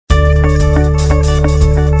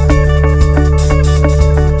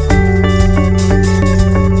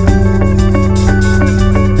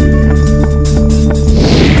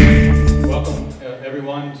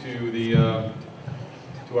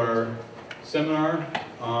seminar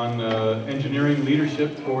on engineering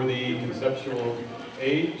leadership for the conceptual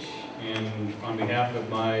age. And on behalf of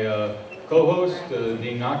my co-host,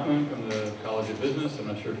 Dean Nachman from the College of Business, I'm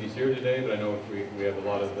not sure if he's here today, but I know we have a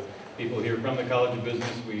lot of the people here from the College of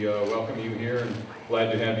Business. We welcome you here and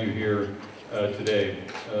glad to have you here today.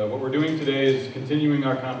 What we're doing today is continuing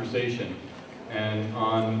our conversation and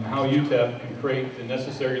on how UTEP can create the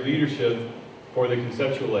necessary leadership for the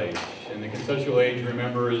conceptual age. And the conceptual age,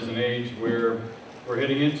 remember, is an age where we're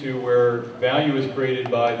heading into where value is created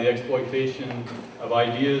by the exploitation of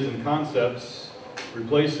ideas and concepts,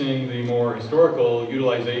 replacing the more historical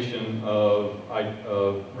utilization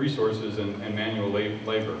of resources and manual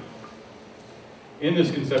labor. In this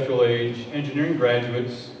conceptual age, engineering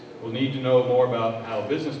graduates will need to know more about how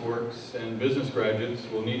business works, and business graduates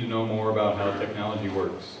will need to know more about how technology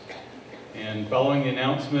works. And following the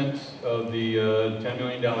announcement of the $10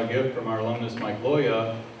 million gift from our alumnus Mike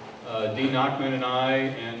Loya, Dean Nachman and I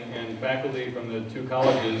and faculty from the two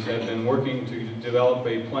colleges have been working to develop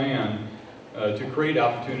a plan to create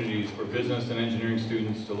opportunities for business and engineering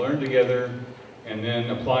students to learn together and then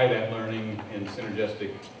apply that learning in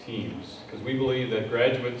synergistic teams. Because we believe that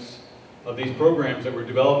graduates of these programs that we're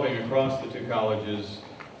developing across the two colleges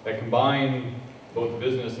that combine both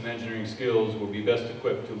business and engineering skills will be best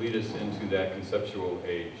equipped to lead us into that conceptual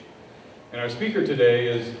age. And our speaker today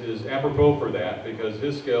is apropos for that, because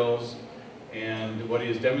his skills and what he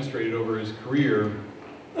has demonstrated over his career,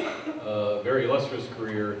 very illustrious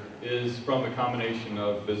career, is from a combination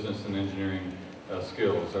of business and engineering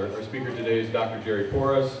skills. Our speaker today is Dr. Jerry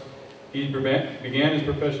Porras. He began his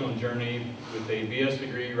professional journey with a BS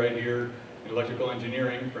degree right here in electrical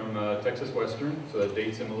engineering from Texas Western, so that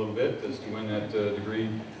dates him a little bit as to when that degree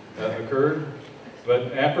occurred.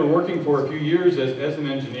 But after working for a few years as an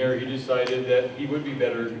engineer, he decided that he would be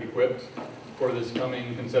better equipped for this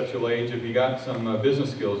coming conceptual age if he got some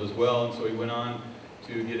business skills as well, and so he went on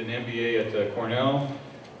to get an MBA at Cornell.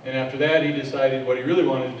 And after that, he decided what he really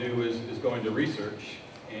wanted to do is go into research.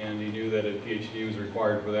 And he knew that a PhD was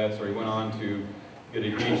required for that, so he went on to get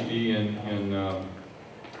a PhD in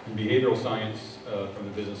behavioral science from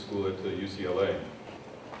the business school at UCLA.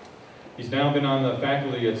 He's now been on the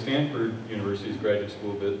faculty at Stanford University's Graduate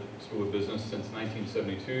School of Business since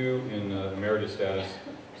 1972, in emeritus status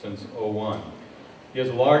since 2001. He has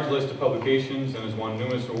a large list of publications and has won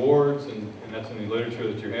numerous awards, and that's in the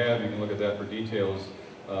literature that you have. You can look at that for details.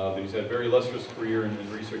 But he's had a very illustrious career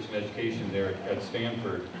in research and education there at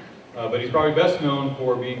Stanford. But he's probably best known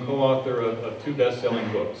for being co-author of two best-selling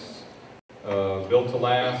books, Built to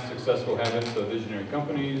Last, Successful Habits of Visionary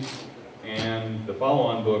Companies, and the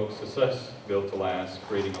follow-on book, Success Built to Last,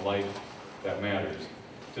 Creating a Life That Matters.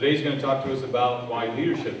 Today he's going to talk to us about why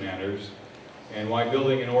leadership matters and why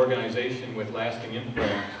building an organization with lasting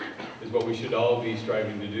impact is what we should all be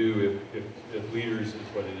striving to do if leaders is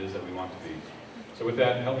what it is that we want to be. So with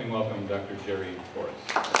that, help me welcome Dr. Jerry Porras.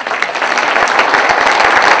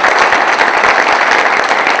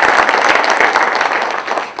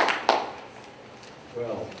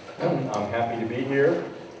 Well, I'm happy to be here.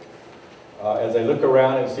 As I look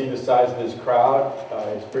around and see the size of this crowd,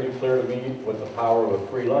 it's pretty clear to me what the power of a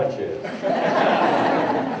free lunch is.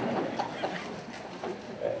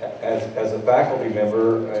 As a faculty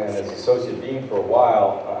member and as associate dean for a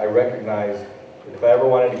while, I recognized that if I ever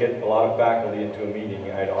wanted to get a lot of faculty into a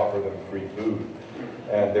meeting, I'd offer them free food.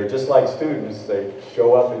 And they're just like students, they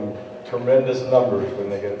show up in tremendous numbers when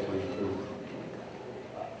they get free food.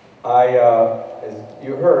 As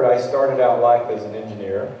you heard, I started out life as an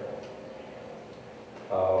engineer,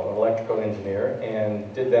 an electrical engineer,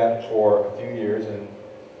 and did that for a few years, and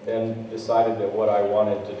then decided that what I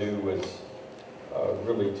wanted to do was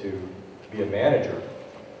really to be a manager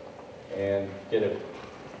and get an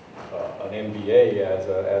MBA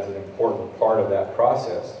as an important part of that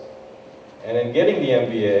process. And in getting the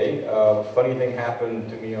MBA, a funny thing happened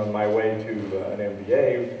to me on my way to an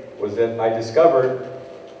MBA was that I discovered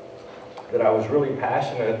that I was really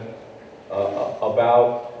passionate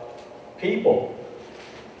about people.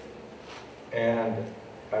 And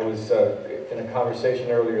I was in a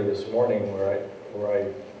conversation earlier this morning where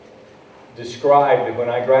I described that when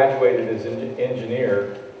I graduated as an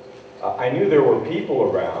engineer, I knew there were people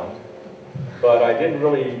around, but I didn't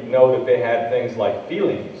really know that they had things like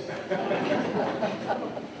feelings.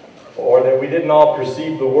 Or that we didn't all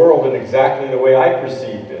perceive the world in exactly the way I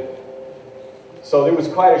perceived it. So it was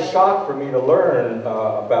quite a shock for me to learn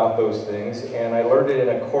about those things, and I learned it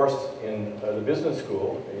in a course in the business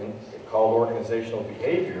school called Organizational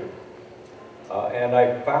Behavior. And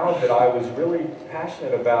I found that I was really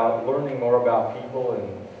passionate about learning more about people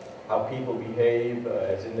and how people behave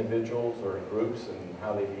as individuals or in groups and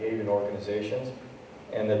how they behave in organizations,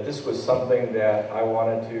 and that this was something that I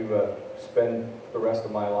wanted to spend the rest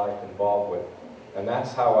of my life involved with. And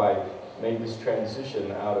that's how I made this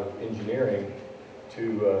transition out of engineering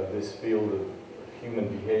to this field of human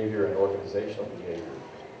behavior and organizational behavior.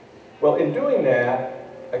 Well, in doing that,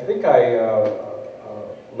 I think I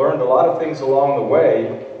learned a lot of things along the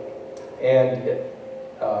way, and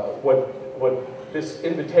what this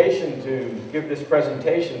invitation to give this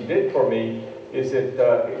presentation did for me is it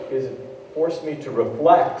forced me to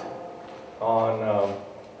reflect on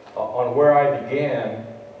where I began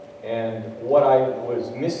and what I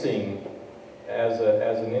was missing as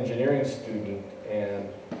an engineering student and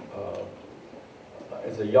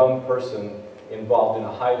as a young person involved in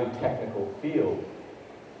a highly technical field,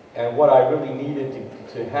 and what I really needed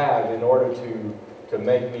to have in order to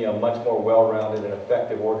make me a much more well-rounded and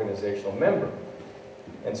effective organizational member.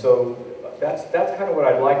 And so that's kind of what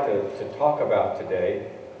I'd like to talk about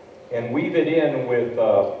today, and weave it in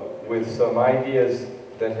with some ideas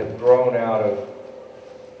that have grown out of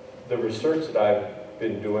the research that I've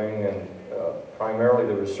been doing, and primarily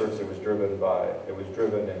the research that was driven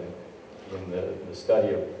in the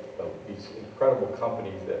study of these incredible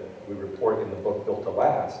companies that we report in the book Built to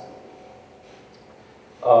Last.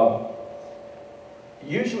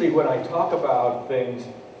 Usually when I talk about things,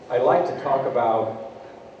 I like to talk about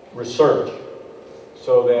research,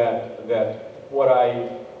 so that what I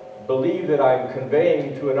believe that I'm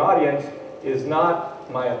conveying to an audience is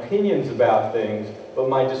not my opinions about things, but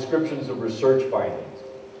my descriptions of research findings.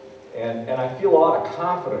 And I feel a lot of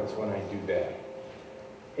confidence when I do that.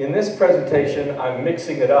 In this presentation, I'm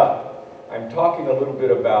mixing it up. I'm talking a little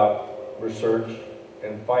bit about research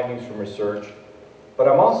and findings from research, but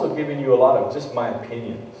I'm also giving you a lot of just my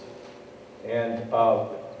opinions. And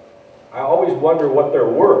I always wonder what they're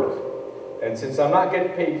worth. And since I'm not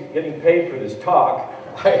getting paid for this talk,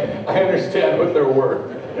 I understand what they're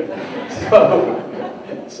worth.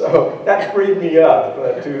 So that freed me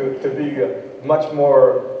up to be much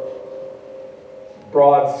more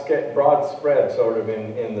broad spread sort of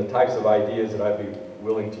in the types of ideas that I'd be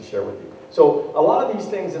willing to share with you. So a lot of these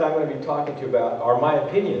things that I'm going to be talking to you about are my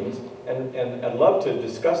opinions, and I'd love to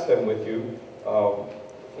discuss them with you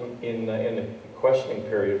in the questioning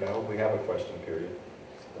period. I hope we have a question period.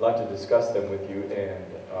 I'd like to discuss them with you and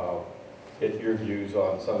get your views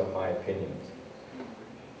on some of my opinions.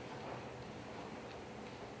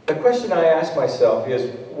 The question I ask myself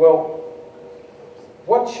is, well,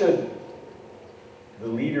 what should the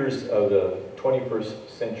leaders of the 21st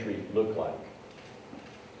century look like?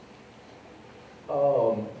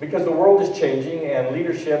 Because the world is changing and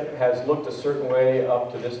leadership has looked a certain way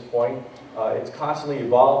up to this point. It's constantly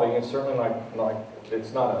evolving. It's certainly like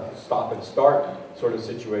it's not a stop and start sort of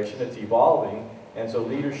situation. It's evolving, and so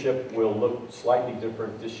leadership will look slightly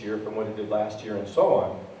different this year from what it did last year and so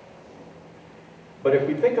on. But if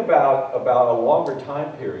we think about a longer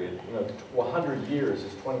time period, 100 years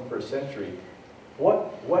is 21st century,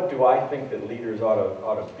 what do I think that leaders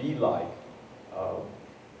ought to be like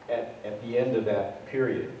at the end of that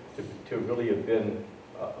period to really have been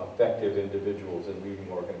effective individuals in leading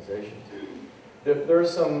organizations?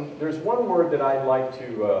 There's one word that I'd like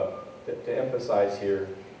to emphasize here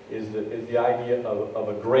is the idea of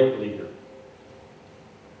a great leader.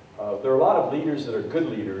 There are a lot of leaders that are good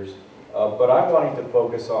leaders, but I'm wanting to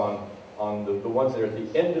focus on the ones that are at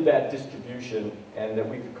the end of that distribution and that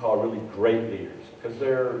we could call really great leaders. Because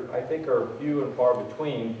I think, are few and far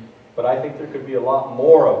between, but I think there could be a lot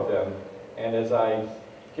more of them. And as I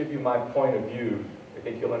give you my point of view, I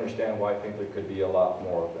think you'll understand why I think there could be a lot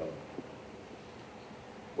more of them.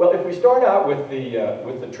 Well, if we start out with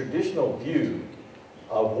the traditional view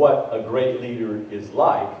of what a great leader is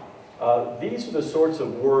like, these are the sorts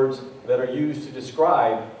of words that are used to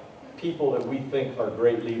describe people that we think are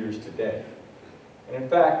great leaders today. And in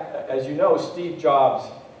fact, as you know, Steve Jobs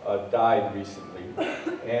died recently,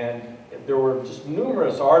 and there were just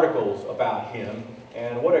numerous articles about him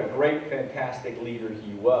and what a great, fantastic leader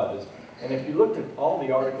he was. And if you looked at all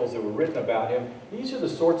the articles that were written about him, these are the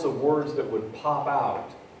sorts of words that would pop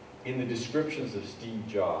out in the descriptions of Steve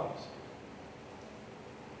Jobs.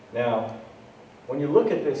 Now, when you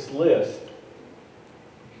look at this list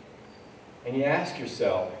and you ask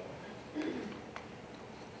yourself,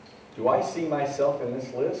 do I see myself in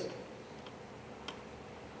this list?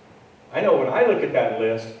 I know when I look at that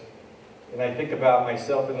list and I think about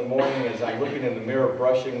myself in the morning as I'm looking in the mirror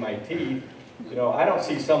brushing my teeth, I don't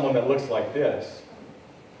see someone that looks like this.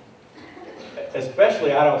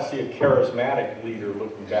 Especially I don't see a charismatic leader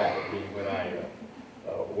looking back at me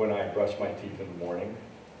when I brush my teeth in the morning.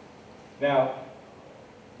 Now,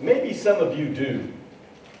 maybe some of you do.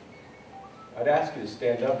 I'd ask you to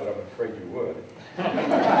stand up, but I'm afraid you would.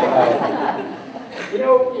 You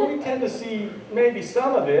know, we tend to see maybe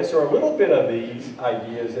some of this or a little bit of these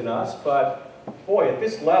ideas in us, but boy, at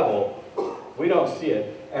this level, we don't see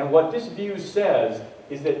it. And what this view says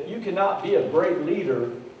is that you cannot be a great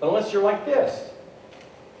leader unless you're like this.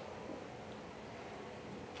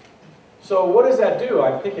 So what does that do?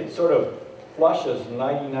 I think it sort of flushes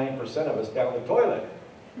 99% of us down the toilet.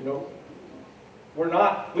 You know,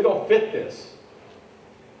 we don't fit this.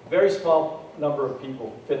 A very small number of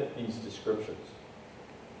people fit these descriptions.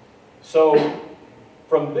 So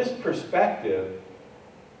from this perspective,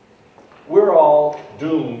 we're all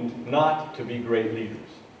doomed not to be great leaders.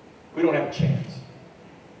 We don't have a chance.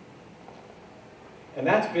 And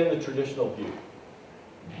that's been the traditional view.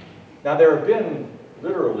 Now there have been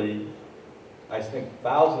literally, I think,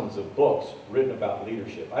 thousands of books written about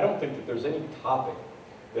leadership. I don't think that there's any topic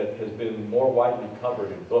that has been more widely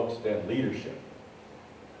covered in books than leadership.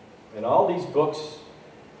 And all these books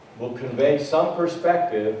will convey some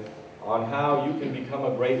perspective on how you can become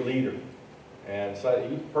a great leader. And so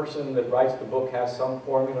each person that writes the book has some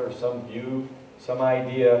formula or some view, some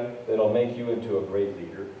idea that'll make you into a great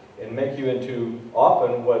leader and make you into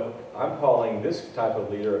often what I'm calling this type of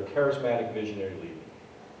leader a charismatic visionary leader.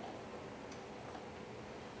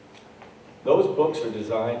 Those books are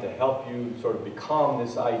designed to help you sort of become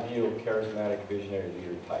this ideal charismatic visionary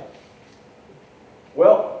leader type.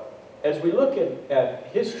 Well, as we look at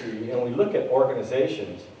history and we look at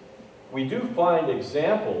organizations, we do find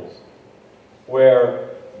examples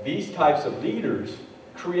where these types of leaders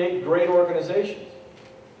create great organizations.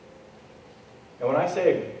 And when I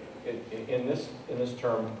say in this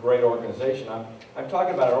term, great organization, I'm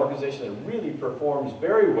talking about an organization that really performs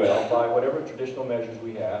very well by whatever traditional measures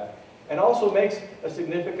we have, and also makes a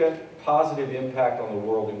significant positive impact on the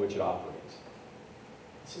world in which it operates.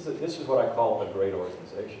 This is what I call a great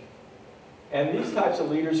organization. And these types of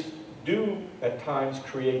leaders do, at times,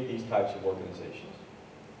 create these types of organizations.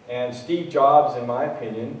 And Steve Jobs, in my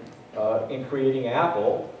opinion, in creating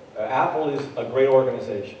Apple, Apple is a great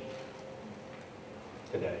organization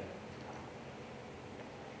today.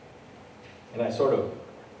 And I sort of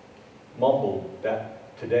mumbled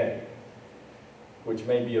that today, which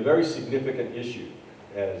may be a very significant issue,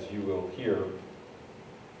 as you will hear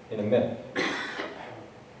in a minute.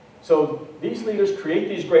 So these leaders create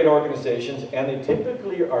these great organizations, and they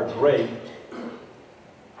typically are great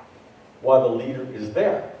while the leader is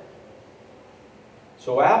there.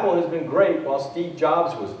 So Apple has been great while Steve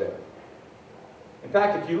Jobs was there. In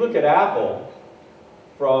fact, if you look at Apple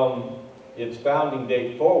from its founding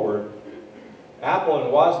date forward, Apple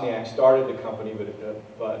and Wozniak started the company,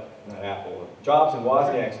 but not Apple. Jobs and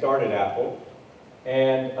Wozniak started Apple,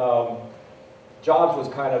 and Jobs was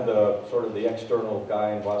kind of the external guy,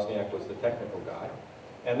 and Wozniak was the technical guy.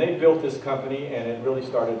 And they built this company, and it really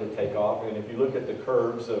started to take off. And if you look at the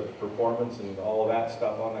curves of performance and all of that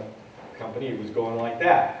stuff on the company, it was going like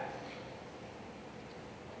that.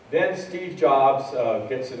 Then Steve Jobs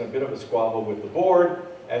gets in a bit of a squabble with the board,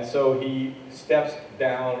 and so he steps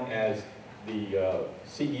down as the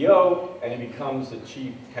CEO, and he becomes the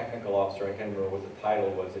chief technical officer. I can't remember what the title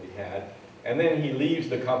was that he had. And then he leaves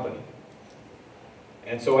the company.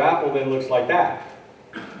 And so Apple then looks like that.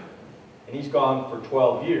 And he's gone for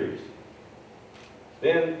 12 years.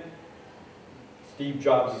 Then Steve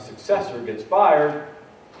Jobs' successor gets fired,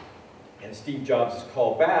 and Steve Jobs is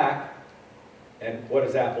called back, and what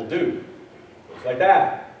does Apple do? It looks like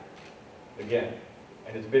that again.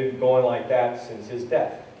 And it's been going like that since his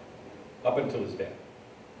death, up until his death.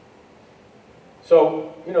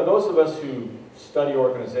 So, you know, those of us who study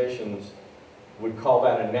organizations would call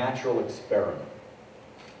that a natural experiment.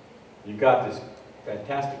 You've got this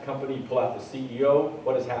fantastic company, you pull out the CEO,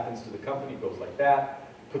 what happens to the company? It goes like that.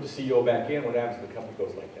 Put the CEO back in, what happens to the company?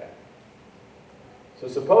 Goes like that. So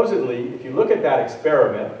supposedly, if you look at that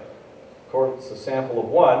experiment, of course it's a sample of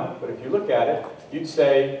one, but if you look at it, you'd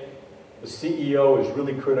say the CEO is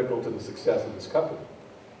really critical to the success of this company.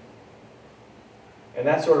 And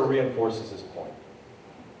that sort of reinforces his point.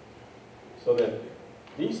 So that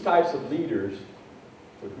these types of leaders,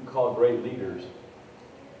 what we call great leaders,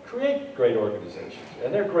 create great organizations.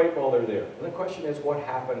 And they're great while they're there. And the question is, what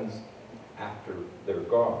happens after they're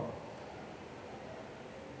gone?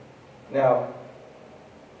 Now,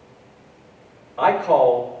 I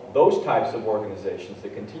call those types of organizations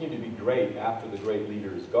that continue to be great after the great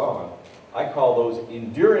leader is gone, I call those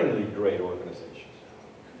enduringly great organizations.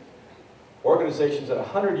 Organizations that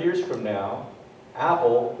 100 years from now,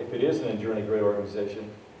 Apple, if it is an enduringly great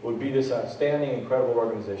organization, would be this outstanding, incredible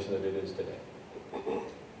organization that it is today.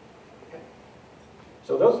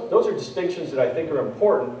 So those are distinctions that I think are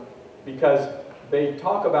important because they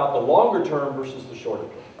talk about the longer term versus the shorter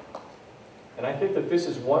term. And I think that this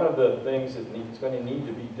is one of the things that is going to need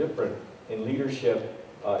to be different in leadership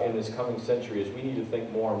in this coming century, is we need to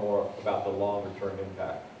think more and more about the longer term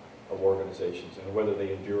impact of organizations and whether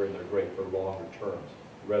they endure and they're great for longer terms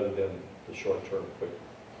rather than the short term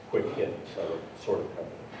quick hit sort of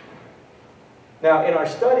company. Now, in our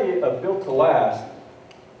study of Built to Last,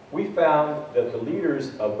 we found that the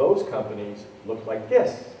leaders of those companies looked like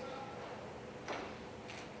this.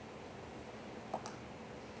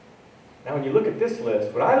 Now, when you look at this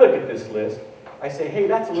list, when I look at this list, I say, hey,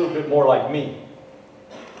 that's a little bit more like me.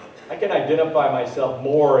 I can identify myself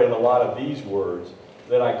more in a lot of these words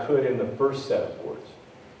than I could in the first set of words.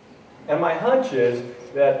 And my hunch is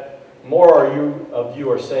that more of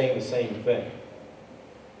you are saying the same thing.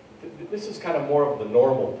 This is kind of more of the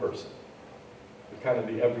normal person, kind of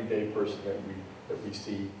the everyday person that we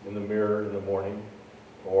see in the mirror in the morning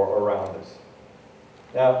or around us.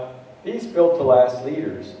 Now, these Built to Last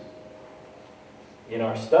leaders, in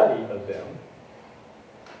our study of them,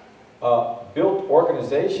 built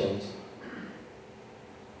organizations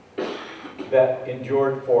that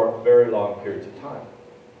endured for very long periods of time.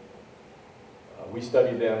 We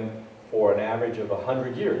studied them for an average of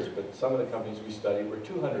 100 years, but some of the companies we studied were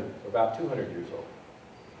about 200 years old.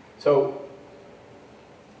 So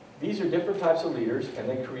these are different types of leaders, and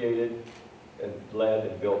they created and led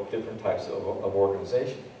and built different types of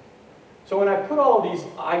organizations. So when I put all of these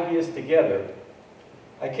ideas together,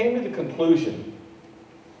 I came to the conclusion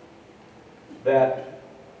that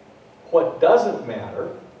what doesn't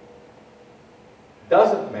matter,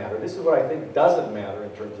 this is what I think doesn't matter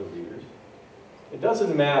in terms of leaders. It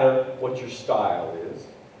doesn't matter what your style is.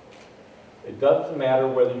 It doesn't matter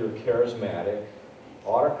whether you're charismatic,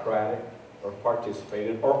 autocratic, or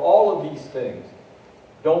participated, or all of these things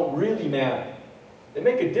don't really matter. They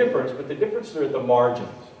make a difference, but the differences are at the margins.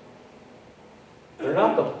 They're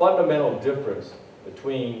not the fundamental difference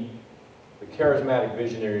between the charismatic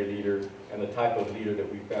visionary leader and the type of leader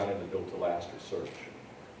that we found in the Built to Last research.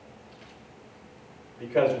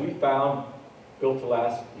 Because we found Built to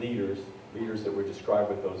Last leaders that were described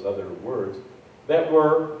with those other words, that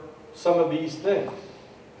were some of these things.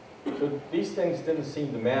 So these things didn't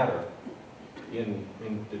seem to matter in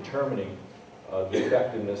determining the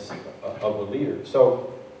effectiveness of the leader.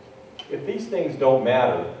 So if these things don't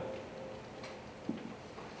matter,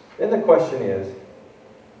 then the question is,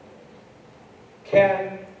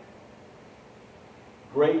 can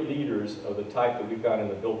great leaders of the type that we found in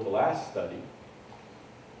the Built to Last study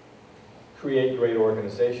create great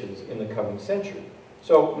organizations in the coming century?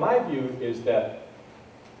 So my view is that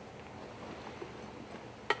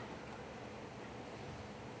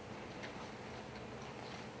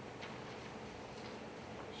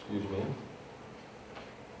excuse me.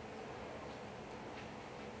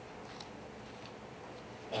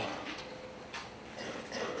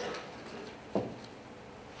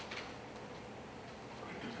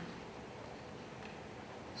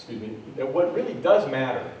 That what really does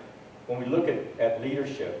matter when we look at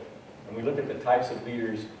leadership, and we look at the types of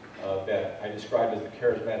leaders that I described as the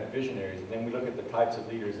charismatic visionaries, and then we look at the types of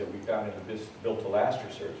leaders that we found in the Built to Last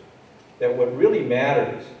research, that what really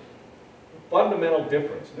matters, the fundamental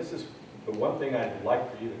difference, and this is the one thing I'd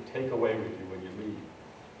like for you to take away with you when you leave,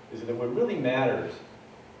 is that what really matters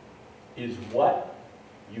is what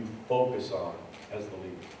you focus on as the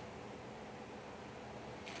leader.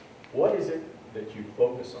 What is it that you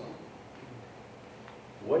focus on?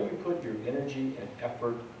 What do you put your energy and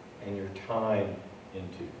effort and your time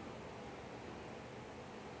into?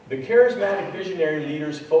 The charismatic visionary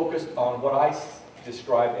leaders focused on what I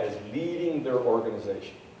describe as leading their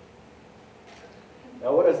organization.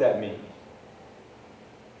 Now, what does that mean?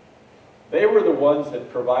 They were the ones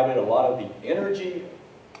that provided a lot of the energy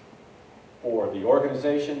for the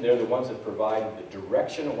organization. They're the ones that provide the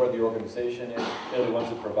direction of where the organization is. They're the ones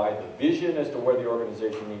that provide the vision as to where the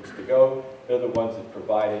organization needs to go. They're the ones that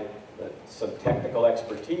provided some technical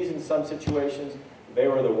expertise in some situations. They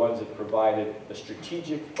were the ones that provided the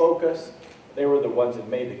strategic focus. They were the ones that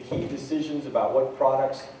made the key decisions about what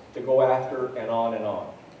products to go after, and on and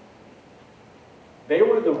on. They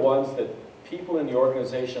were the ones that people in the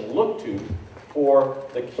organization looked to for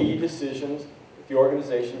the key decisions the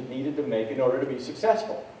organization needed to make in order to be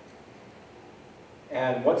successful.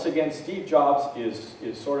 And once again, Steve Jobs is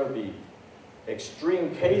sort of the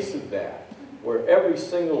extreme case of that, where every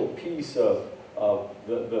single piece of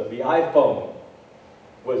the iPhone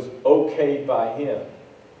was okayed by him.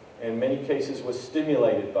 in many cases was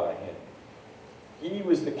stimulated by him. He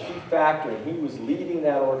was the key factor, and he was leading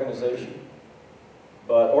that organization.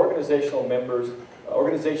 But organizational members,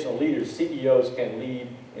 organizational leaders, CEOs can lead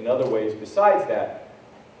in other ways besides that.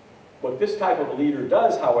 What this type of leader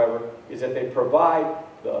does, however, is that they provide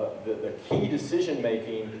the key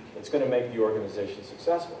decision-making that's going to make the organization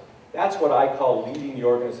successful. That's what I call leading the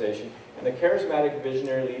organization, and the charismatic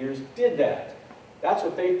visionary leaders did that. That's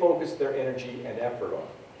what they focused their energy and effort on.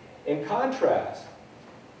 In contrast,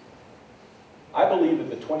 I believe that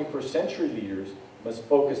the 21st century leaders must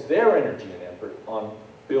focus their energy and effort on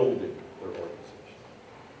building their organization.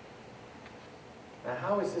 Now,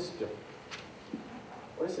 how is this different?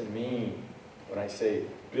 What does it mean when I say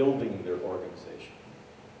building their organization?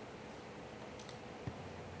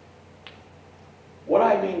 What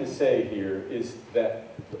I mean to say here is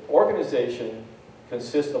that the organization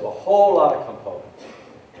consists of a whole lot of components.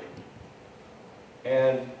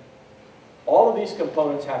 And all of these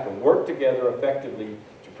components have to work together effectively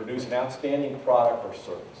to produce an outstanding product or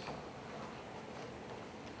service.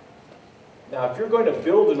 Now, if you're going to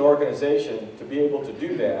build an organization to be able to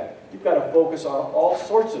do that, you've got to focus on all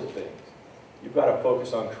sorts of things. You've got to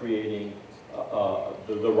focus on creating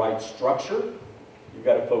the right structure. You've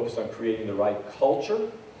got to focus on creating the right culture,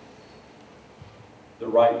 the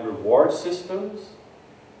right reward systems.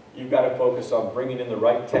 You've got to focus on bringing in the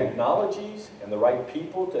right technologies and the right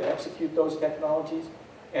people to execute those technologies,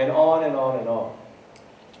 and on and on and on.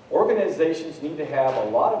 Organizations need to have a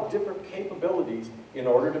lot of different capabilities in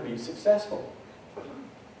order to be successful. The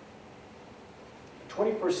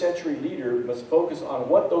 21st century leader must focus on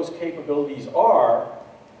what those capabilities are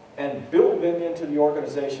and build them into the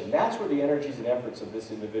organization. That's where the energies and efforts of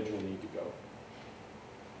this individual need to go.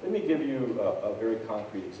 Let me give you a very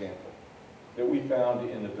concrete example that we found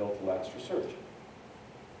in the Built to Last research.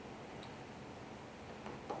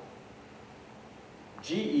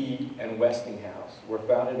 GE and Westinghouse were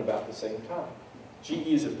founded about the same time. GE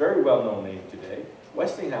is a very well-known name today.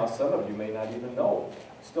 Westinghouse, some of you may not even know.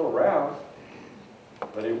 It's still around,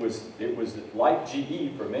 but it was like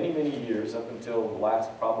GE for many, many years, up until the last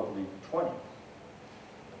probably 20.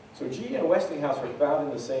 So GE and Westinghouse were founded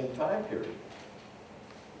in the same time period.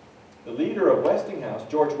 The leader of Westinghouse,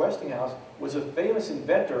 George Westinghouse, was a famous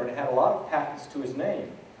inventor and had a lot of patents to his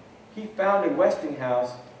name. He founded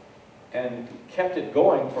Westinghouse and kept it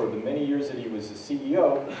going for the many years that he was the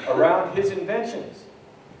CEO around his inventions.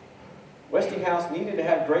 Westinghouse needed to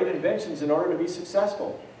have great inventions in order to be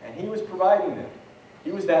successful, and he was providing them.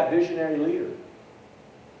 He was that visionary leader.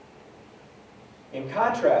 In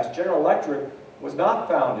contrast, General Electric was not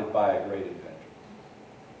founded by a great inventor.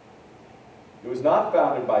 It was not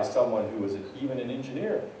founded by someone who was even an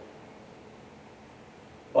engineer.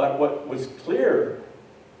 But what was clear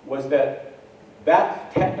was that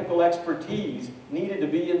that technical expertise needed to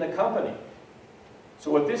be in the company.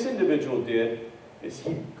 So what this individual did is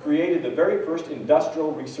he created the very first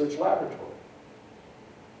industrial research laboratory.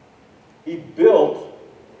 He built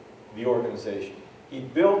the organization. He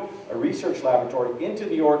built a research laboratory into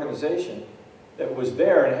the organization that was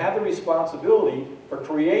there and had the responsibility for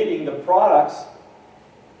creating the products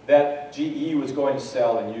that GE was going to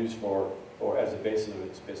sell and use for as a basis of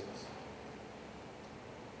its business.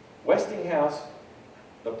 Westinghouse,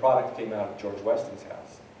 the product came out of George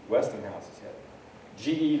Westinghouse's head.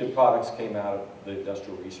 GE, the products came out of the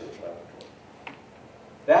Industrial Research Laboratory.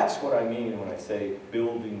 That's what I mean when I say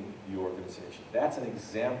building the organization. That's an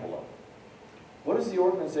example of it. What does the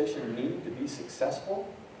organization need to be successful?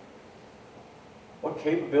 What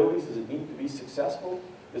capabilities does it need to be successful?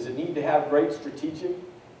 Does it need to have great strategic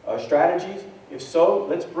strategies? If so,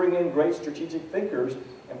 let's bring in great strategic thinkers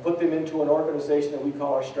and put them into an organization that we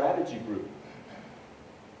call our strategy group.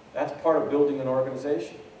 That's part of building an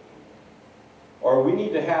organization. Or we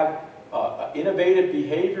need to have innovative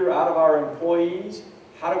behavior out of our employees.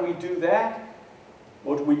 How do we do that?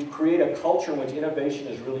 Well, we create a culture in which innovation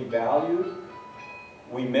is really valued.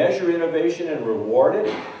 We measure innovation and reward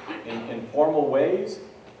it in formal ways.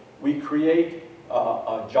 We create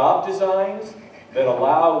job designs that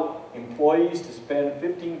allow employees to spend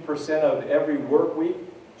 15% of every work week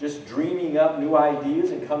just dreaming up new ideas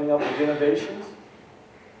and coming up with innovations.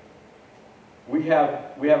 We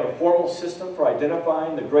have a formal system for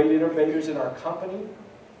identifying the great innovators in our company,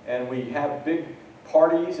 and we have big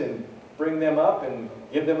parties and bring them up and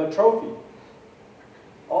give them a trophy.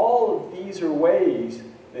 All of these are ways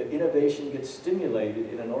that innovation gets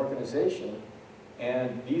stimulated in an organization,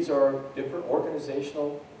 and these are different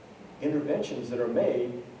organizational interventions that are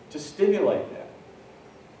made to stimulate that.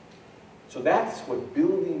 So that's what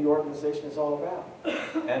building the organization is all about.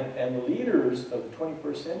 And leaders of the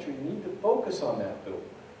 21st century need to focus on that building.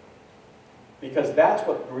 Because that's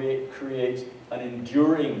what creates an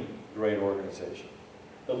enduring great organization.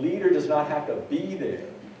 The leader does not have to be there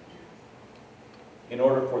in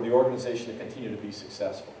order for the organization to continue to be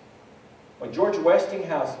successful. When George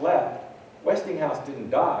Westinghouse left, Westinghouse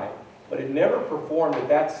didn't die, but it never performed at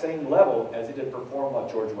that same level as it had performed while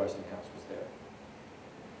George Westinghouse was there.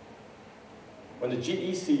 When the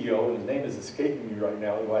GE CEO, and his name is escaping me right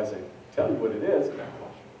now, otherwise I tell you what it is.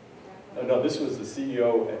 No, this was the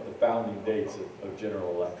CEO at the founding dates of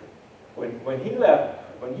General Electric. When he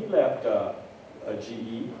left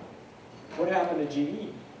GE, what happened to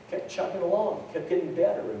GE? Kept chugging along, kept getting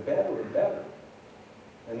better and better and better.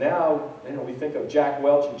 And now, we think of Jack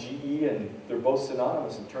Welch and GE, and they're both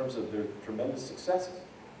synonymous in terms of their tremendous successes.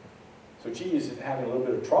 So GE is having a little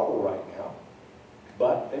bit of trouble right now,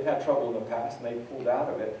 but they've had trouble in the past, and they've pulled out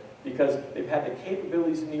of it because they've had the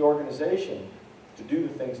capabilities in the organization to do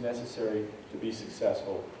the things necessary to be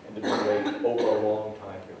successful and to be great over a long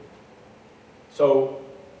time period. So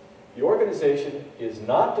the organization is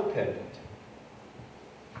not dependent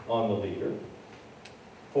on the leader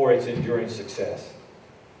for its enduring success.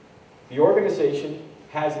 The organization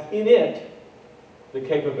has in it the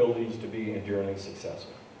capabilities to be enduringly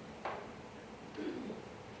successful.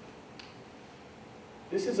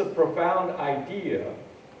 This is a profound idea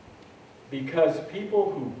because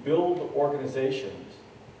people who build organizations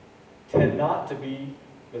tend not to be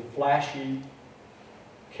the flashy,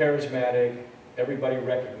 charismatic, everybody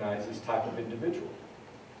recognizes type of individual.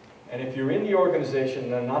 And if you're in the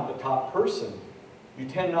organization and not the top person, you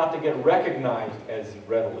tend not to get recognized as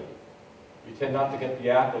readily. You tend not to get the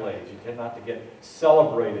accolades. You tend not to get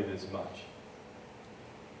celebrated as much.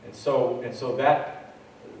 And so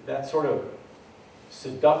that sort of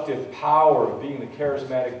seductive power of being the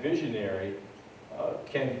charismatic visionary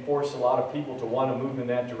can force a lot of people to want to move in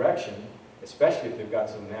that direction, especially if they've got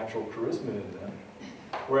some natural charisma in them.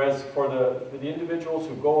 Whereas for the individuals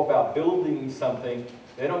who go about building something,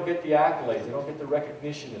 they don't get the accolades, they don't get the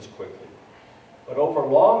recognition as quickly. But over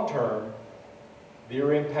long term,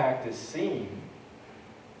 their impact is seen,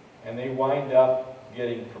 and they wind up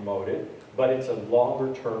getting promoted, but it's a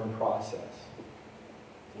longer term process.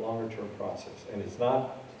 Longer term process, and it's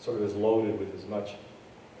not sort of as loaded with as much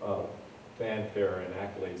fanfare and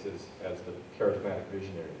accolades as the charismatic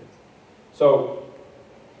visionary is. So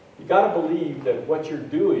you got to believe that what you're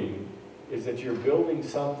doing is that you're building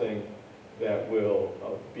something that will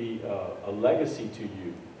be a legacy to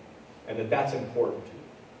you, and that's important to you.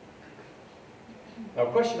 Now,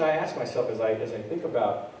 a question I ask myself as I think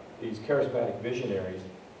about these charismatic visionaries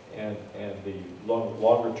and the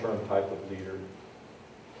longer term type of leader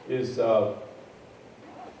is, what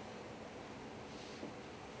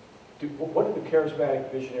do the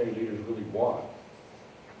charismatic visionary leaders really want?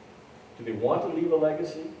 Do they want to leave a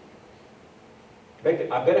legacy? I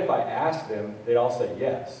bet if I asked them, they'd all say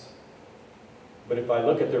yes. But if I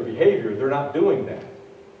look at their behavior, they're not doing that.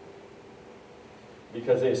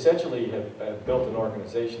 Because they essentially have built an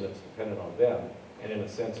organization that's dependent on them, and in a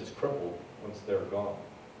sense is crippled once they're gone.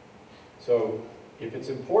 So if it's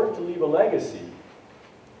important to leave a legacy,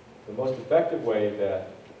 the most effective way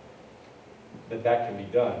that can be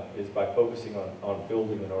done is by focusing on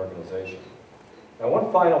building an organization. Now,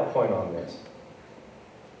 one final point on this.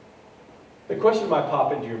 The question might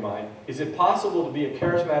pop into your mind, is it possible to be a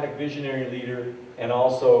charismatic visionary leader and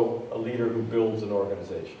also a leader who builds an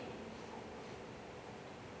organization?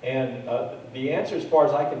 And the answer, as far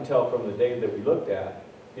as I can tell from the data that we looked at,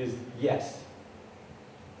 is yes.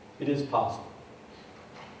 It is possible.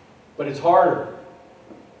 But it's harder.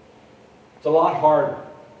 It's a lot harder.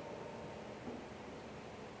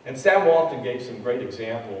 And Sam Walton gave some great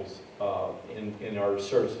examples in our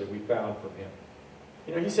research that we found from him.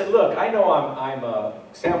 He said, look, I know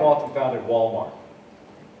Sam Walton founded Walmart.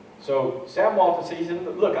 So Sam Walton said, he said,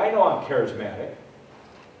 look, I know I'm charismatic.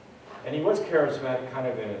 And he was charismatic kind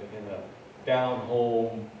of in a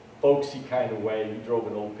down-home, folksy kind of way. He drove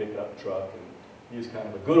an old pickup truck, and he was kind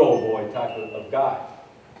of a good old boy type of guy.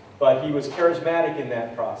 But he was charismatic in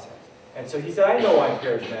that process. And so he said, I know I'm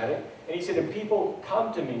charismatic. And he said, if people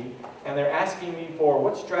come to me and they're asking me for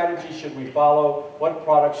what strategy should we follow, what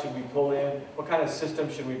products should we pull in, what kind of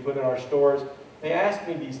system should we put in our stores, they ask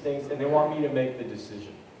me these things and they want me to make the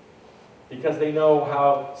decision. Because they know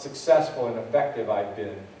how successful and effective I've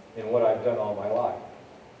been in what I've done all my life.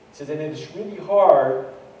 He says, and it's really hard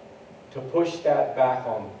to push that back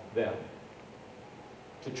on them,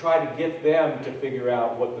 to try to get them to figure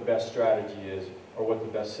out what the best strategy is or what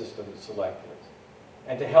the best system to select is.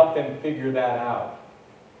 and to help them figure that out.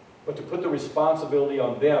 But to put the responsibility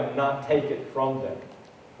on them, not take it from them.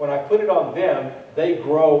 When I put it on them, they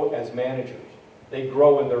grow as managers. They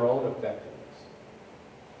grow in their own effectiveness.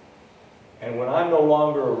 And when I'm no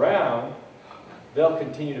longer around, they'll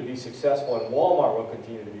continue to be successful, and Walmart will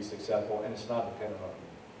continue to be successful, and it's not dependent on me.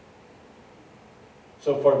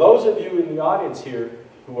 So for those of you in the audience here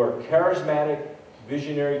who are charismatic,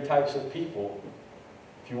 visionary types of people,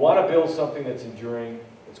 if you want to build something that's enduring,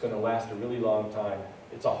 it's going to last a really long time,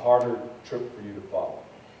 it's a harder trip for you to follow.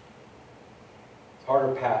 It's a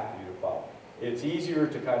harder path for you to follow. It's easier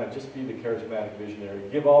to kind of just be the charismatic visionary,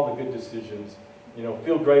 give all the good decisions, you know,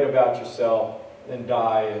 feel great about yourself, then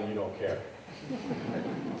die and you don't care.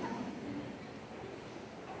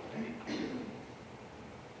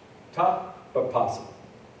 Tough, but possible.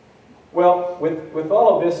 Well, with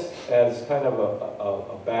all of this as kind of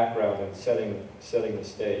a background and setting the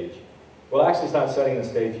stage, well, actually it's not setting the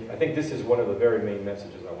stage. I think this is one of the very main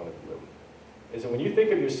messages I want to deliver. Is that when you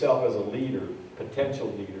think of yourself as a leader, potential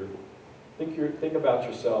leader, think about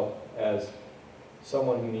yourself as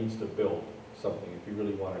someone who needs to build something if you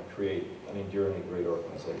really want to create an enduring and great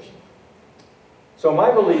organization. So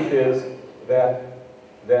my belief is that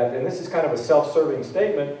and this is kind of a self-serving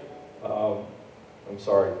statement, I'm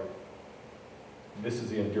sorry, this is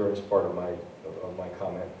the endurance part of my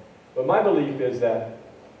comment. But my belief is that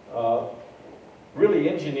really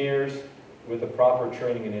engineers with the proper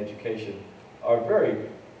training and education are very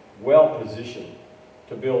well positioned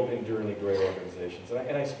to build enduring and great organizations.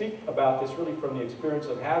 And I speak about this really from the experience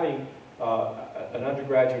of having an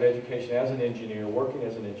undergraduate education as an engineer, working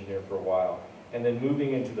as an engineer for a while, and then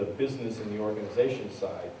moving into the business and the organization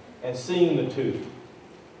side, and seeing the two,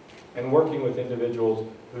 and working with individuals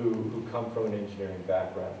who come from an engineering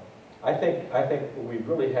background. I think we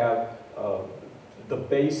really have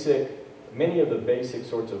many of the basic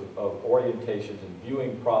sorts of orientations and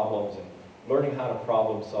viewing problems and learning how to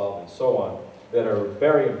problem solve and so on that are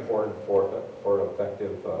very important for an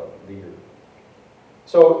effective leader.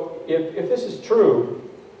 So if this is true,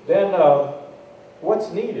 then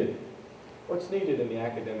what's needed? What's needed in the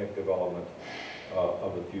academic development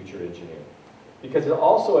of the future engineer? Because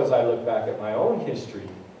also, as I look back at my own history,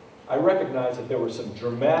 I recognize that there were some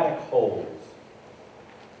dramatic holes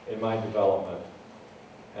in my development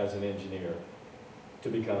as an engineer to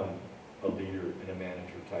become a leader and a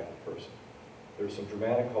manager type of person. There were some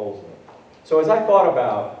dramatic holes in it. So as I thought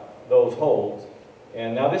about those holes,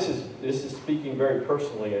 and now this is speaking very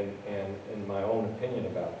personally and in my own opinion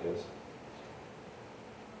about this,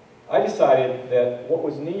 I decided that what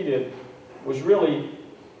was needed was really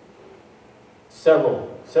several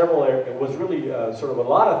areas. It was really sort of a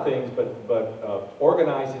lot of things, but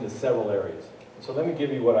organized into several areas. So let me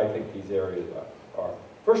give you what I think these areas are.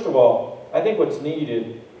 First of all, I think what's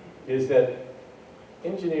needed is that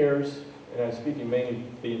engineers, and I'm speaking mainly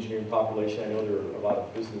the engineering population, I know there are a lot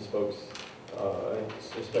of business folks,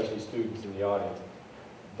 especially students in the audience,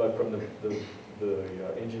 but from the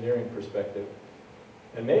engineering perspective,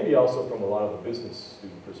 and maybe also from a lot of the business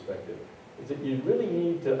student perspective, is that you really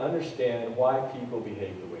need to understand why people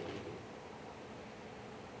behave the way they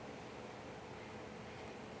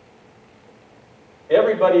do.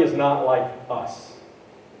 Everybody is not like us.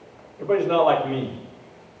 Everybody's not like me.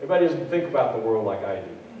 Everybody doesn't think about the world like I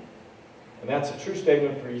do. And that's a true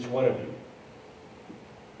statement for each one of you.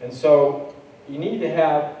 And so you need to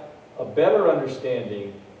have a better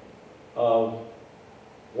understanding of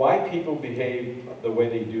why people behave the way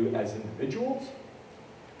they do as individuals.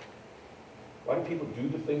 Why do people do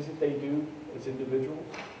the things that they do as individuals?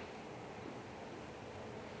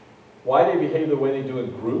 Why they behave the way they do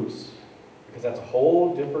in groups, because that's a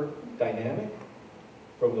whole different dynamic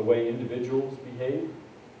from the way individuals behave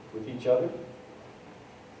with each other.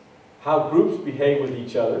 How groups behave with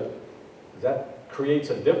each other, because that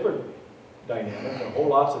creates a different dynamic, and a whole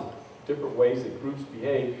lots of different ways that groups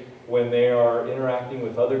behave when they are interacting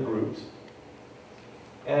with other groups.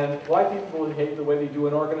 And why people behave the way they do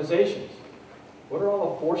in organizations. What are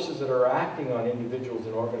all the forces that are acting on individuals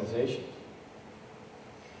and organizations?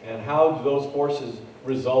 And how do those forces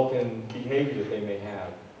result in behavior that they may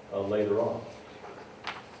have later on?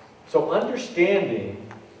 So understanding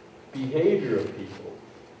behavior of people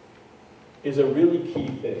is a really key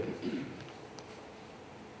thing.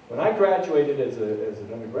 When I graduated as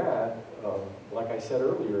an undergrad, like I said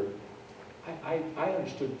earlier, I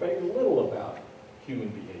understood very little about human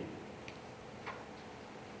behavior.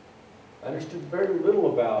 I understood very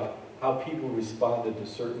little about how people responded to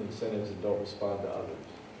certain incentives and don't respond to others.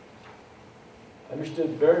 I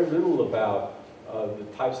understood very little about the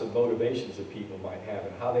types of motivations that people might have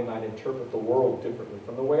and how they might interpret the world differently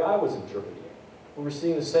from the way I was interpreting it. We were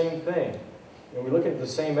seeing the same thing. And we're looking at the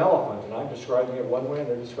same elephant, and I'm describing it one way, and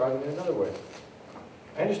they're describing it another way.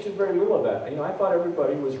 I understood very little of that. I thought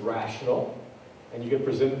everybody was rational, and you get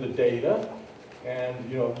presented the data, and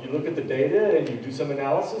you look at the data, and you do some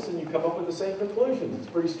analysis, and you come up with the same conclusions. It's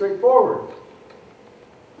pretty straightforward.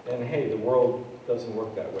 And hey, the world doesn't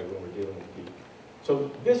work that way when we're dealing with people. So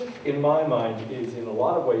this, in my mind, is in a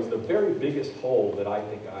lot of ways the very biggest hole that I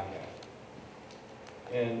think I have.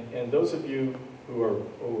 And those of you who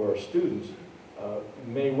are students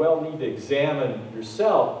may well need to examine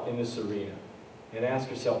yourself in this arena and ask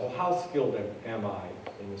yourself, well, how skilled am I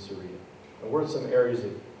in this arena? And what are some areas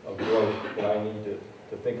of growth that I need to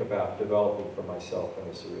think about developing for myself in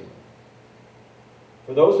this arena?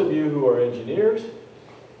 For those of you who are engineers,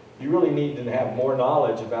 you really need to have more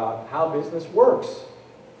knowledge about how business works,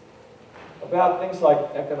 about things like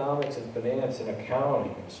economics and finance and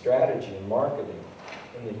accounting and strategy and marketing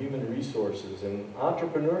and the human resources and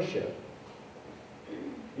entrepreneurship.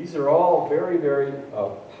 These are all very, very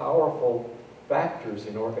powerful factors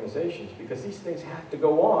in organizations because these things have to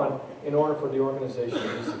go on in order for the organization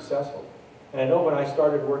to be successful. And I know when I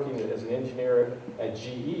started working as an engineer at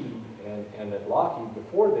GE and at Lockheed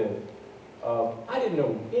before then, I didn't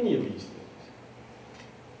know any of these things.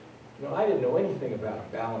 I didn't know anything about a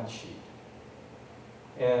balance sheet.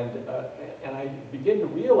 And I began to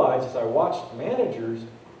realize as I watched managers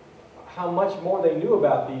how much more they knew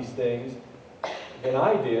about these things than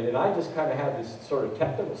I did, and I just kind of had this sort of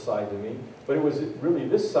technical side to me, but it was really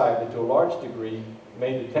this side that to a large degree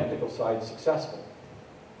made the technical side successful.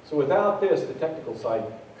 So without this, the technical side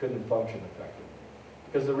couldn't function effectively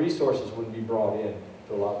because the resources wouldn't be brought in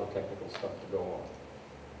to allow the technical stuff to go on.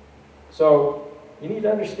 So you need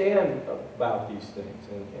to understand about these things,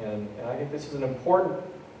 and I think this is an important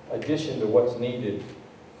addition to what's needed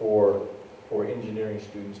for engineering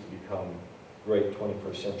students to become great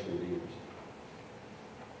 21st century leaders.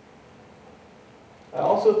 I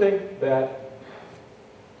also think that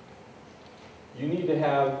you need to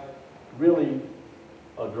have really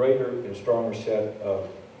a greater and stronger set of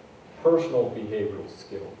personal behavioral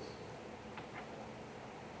skills.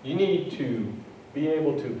 You need to be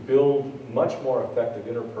able to build much more effective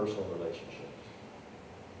interpersonal relationships.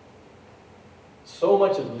 So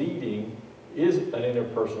much of leading is an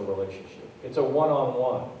interpersonal relationship. It's a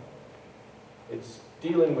one-on-one. It's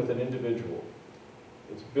dealing with an individual.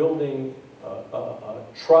 It's building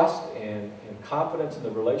trust and confidence in the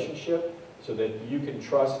relationship so that you can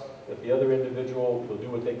trust that the other individual will do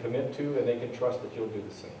what they commit to, and they can trust that you'll do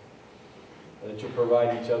the same. And that you'll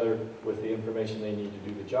provide each other with the information they need to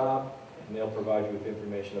do the job, and they'll provide you with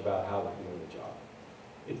information about how they're doing the job.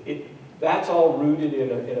 That's all rooted in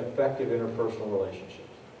effective interpersonal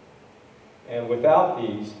relationships. And without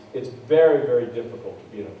these, it's very, very difficult to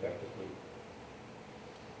be an effective leader.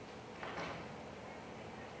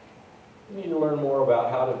 You need to learn more about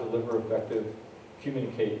how to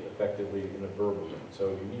communicate effectively in a verbal way. So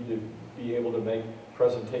you need to be able to make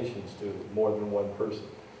presentations to more than one person.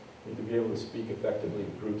 You need to be able to speak effectively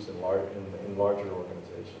to groups in larger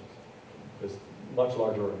organizations. There's much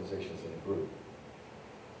larger organizations than a group.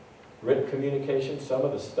 Written communication, some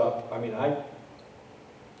of the stuff that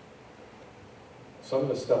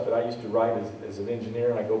I used to write as an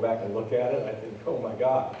engineer, and I go back and look at it, I think, oh my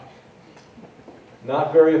God,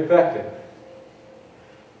 not very effective.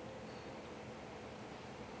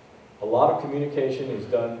 A lot of communication is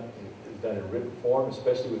done in written form,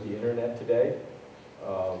 especially with the internet today.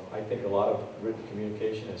 I think a lot of written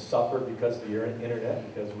communication has suffered because of the internet,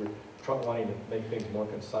 because we're wanting to make things more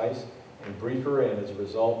concise and briefer, and as a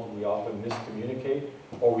result, we often miscommunicate,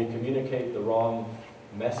 or we communicate the wrong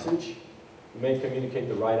message. We may communicate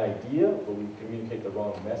the right idea, but we communicate the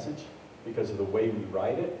wrong message because of the way we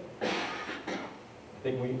write it. I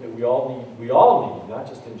think we all need, not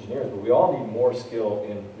just engineers, but we all need more skill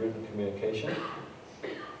in written communication.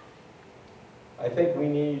 I think we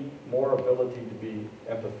need more ability to be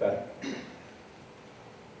empathetic,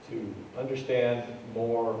 to understand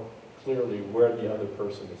more clearly where the other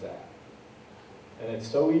person is at. And it's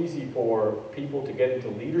so easy for people to get into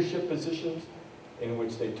leadership positions in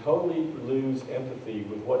which they totally lose empathy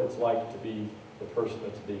with what it's like to be the person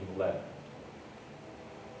that's being led.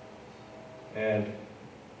 And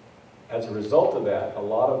as a result of that, a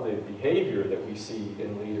lot of the behavior that we see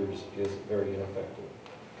in leaders is very ineffective.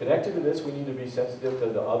 Connected to this, we need to be sensitive to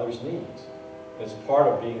the other's needs. As part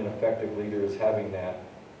of being an effective leader is having that.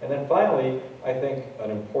 And then finally, I think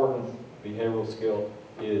an important behavioral skill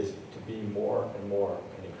is to be more and more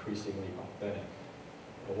and increasingly authentic.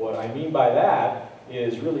 What I mean by that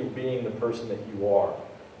is really being the person that you are,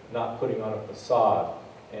 not putting on a facade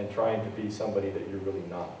and trying to be somebody that you're really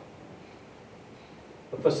not.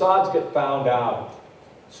 The facades get found out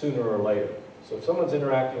sooner or later. So if someone's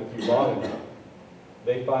interacting with you long enough,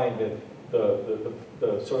 they find that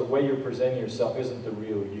the sort of way you're presenting yourself isn't the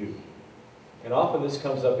real you. And often this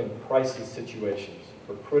comes up in crisis situations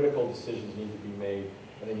where critical decisions need to be made,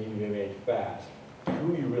 and they need to be made fast.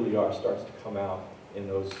 Who you really are starts to come out in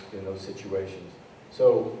those situations.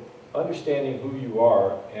 So understanding who you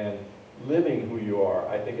are and living who you are,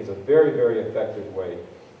 I think, is a very, very effective way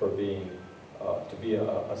for being to be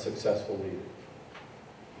a successful leader.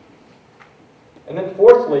 And then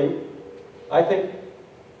fourthly, I think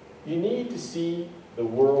you need to see the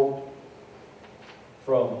world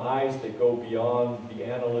from eyes that go beyond the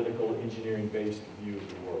analytical, engineering-based view of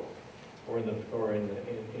the world. Or in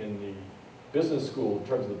the business school, in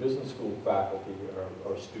terms of the business school faculty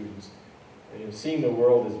or students, seeing the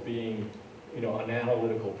world as being, an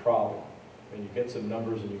analytical problem. And you get some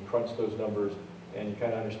numbers and you crunch those numbers and you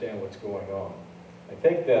kind of understand what's going on. I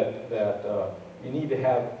think that you need to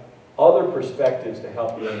have other perspectives to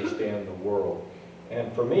help you understand the world.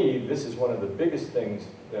 And for me, this is one of the biggest things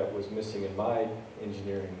that was missing in my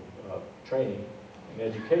engineering training and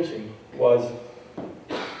education was,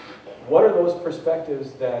 what are those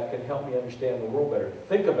perspectives that can help me understand the world better?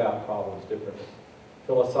 Think about problems differently.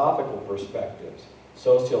 Philosophical perspectives,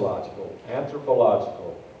 sociological,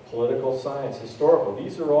 anthropological, political science, historical.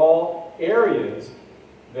 These are all areas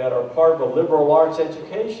that are part of a liberal arts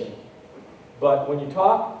education. But when you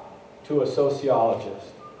talk to a sociologist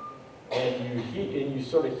and you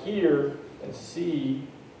sort of hear and see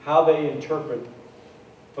how they interpret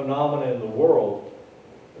phenomena in the world,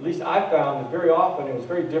 at least I found that very often it was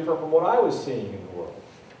very different from what I was seeing in the world.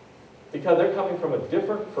 Because they're coming from a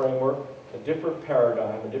different framework, a different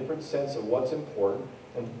paradigm, a different sense of what's important,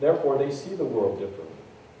 and therefore they see the world differently.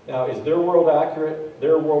 Now, is their world accurate,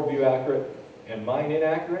 their worldview accurate, and mine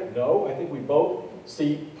inaccurate? No, I think we both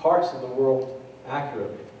see parts of the world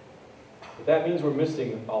accurately. But that means we're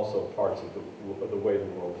missing also parts of the way the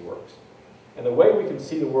world works. And the way we can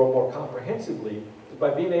see the world more comprehensively is by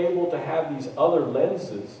being able to have these other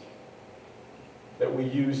lenses that we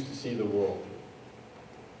use to see the world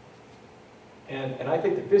through. And I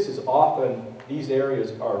think that this is often, these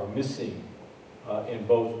areas are missing in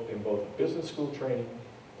both business school training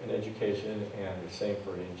and education, and the same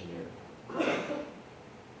for an engineer.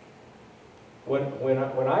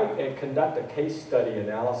 When I conduct a case study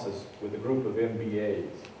analysis with a group of MBAs,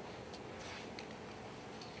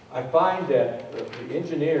 I find that the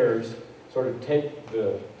engineers sort of take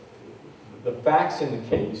the facts in the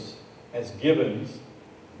case as givens,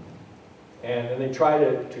 and then they try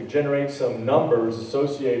to generate some numbers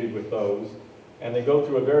associated with those, and they go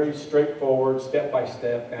through a very straightforward,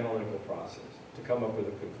 step-by-step analytical process to come up with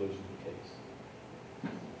a conclusion of the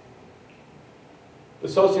case. The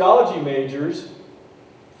sociology majors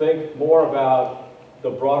think more about the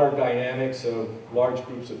broader dynamics of large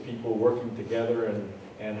groups of people working together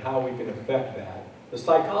and how we can affect that. The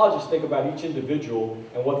psychologists think about each individual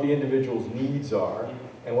and what the individual's needs are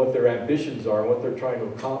and what their ambitions are and what they're trying to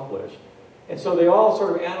accomplish. And so they all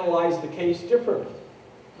sort of analyze the case differently.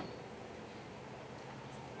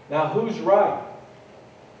 Now, who's right?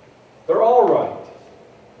 They're all right.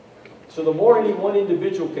 So the more any one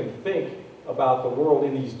individual can think about the world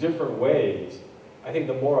in these different ways, I think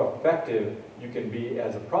the more effective you can be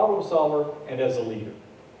as a problem solver and as a leader.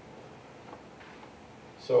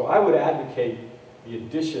 So I would advocate the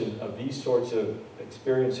addition of these sorts of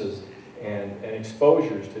experiences and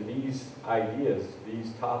exposures to these ideas,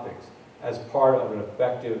 these topics, as part of an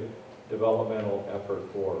effective developmental effort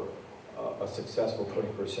for a successful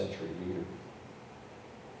 21st century leader.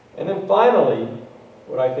 And then finally,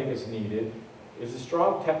 what I think is needed is a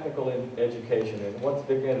strong technical education. And once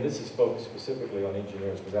again, this is focused specifically on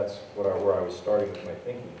engineers because that's where I was starting with my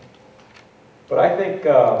thinking. But I think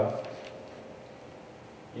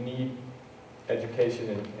you need education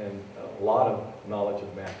and a lot of knowledge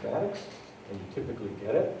of mathematics, and you typically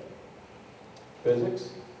get it.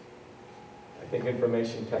 Physics. I think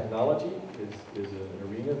information technology is an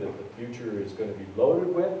arena that the future is going to be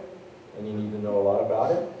loaded with, and you need to know a lot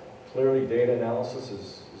about it. Clearly, data analysis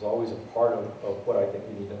is always a part of what I think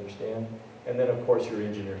you need to understand. And then, of course, your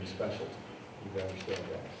engineering specialty. You need to understand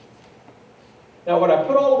that. Now, when I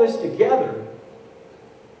put all this together,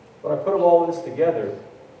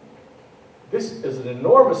 this is an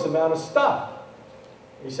enormous amount of stuff.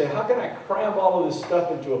 You say, how can I cram all of this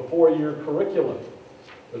stuff into a 4-year curriculum?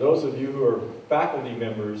 For those of you who are faculty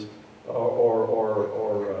members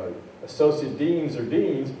or associate deans or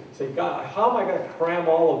deans say, God, how am I going to cram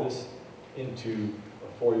all of this into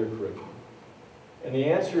a four-year curriculum? And the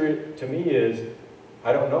answer to me is,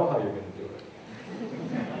 I don't know how you're going to do it.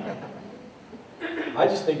 I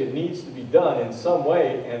just think it needs to be done in some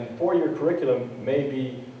way, and four-year curriculum may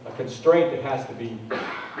be a constraint that has to be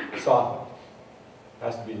softened,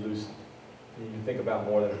 has to be loosened. You need to think about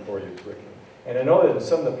more than a four-year curriculum. And I know that in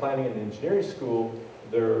some of the planning and engineering school,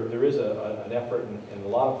 there is an effort and a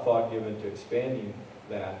lot of thought given to expanding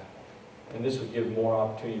that. And this would give more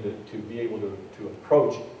opportunity to be able to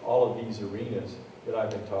approach all of these arenas that I've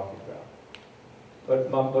been talking about.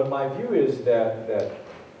 But my view is that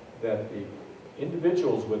the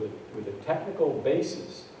individuals with a technical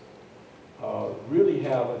basis really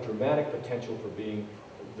have a dramatic potential for being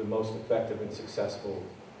the most effective and successful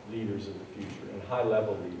leaders of the future and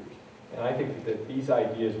high-level leaders. And I think that these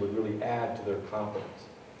ideas would really add to their competence.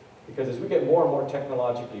 Because as we get more and more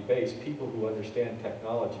technologically based, people who understand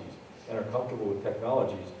technologies and are comfortable with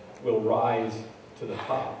technologies will rise to the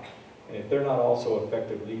top. And if they're not also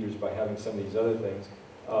effective leaders by having some of these other things,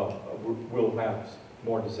 we'll have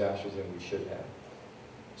more disasters than we should have.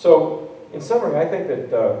 So, in summary, I think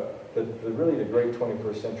that really the great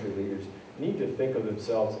 21st century leaders need to think of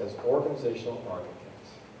themselves as organizational architects.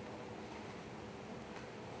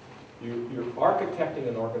 You're architecting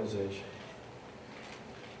an organization,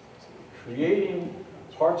 creating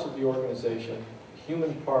parts of the organization, the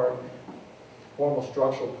human part, formal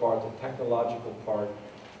structural part, the technological part,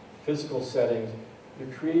 physical settings. You're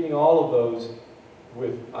creating all of those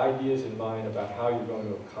with ideas in mind about how you're going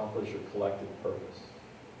to accomplish your collective purpose.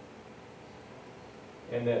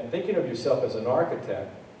 And that thinking of yourself as an architect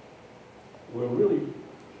will really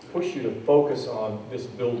push you to focus on this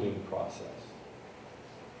building process.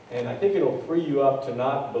 And I think it'll free you up to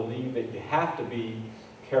not believe that you have to be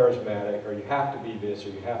charismatic, or you have to be this, or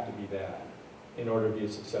you have to be that, in order to be a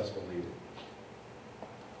successful leader.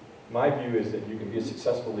 My view is that you can be a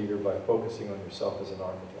successful leader by focusing on yourself as an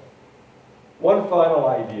architect. One final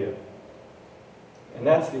idea, and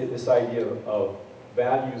that's this idea of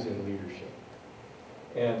values in leadership.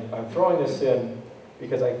 And I'm throwing this in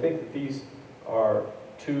because I think that these are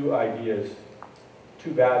two ideas,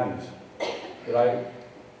 two values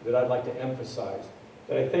that I'd like to emphasize,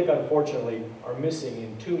 that I think unfortunately are missing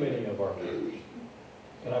in too many of our leaders.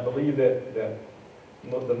 And I believe that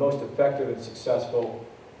the most effective and successful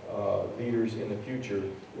leaders in the future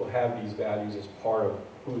will have these values as part of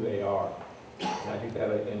who they are. And I think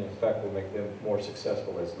that in effect will make them more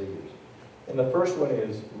successful as leaders. And the first one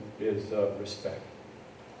is respect.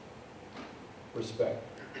 Respect.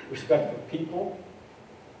 Respect for people,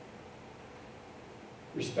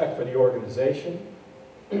 respect for the organization,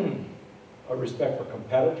 a respect for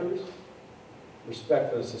competitors,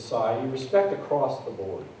 respect for the society, respect across the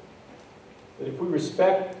board. That if we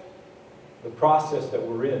respect the process that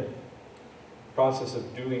we're in, the process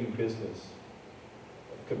of doing business,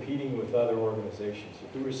 of competing with other organizations,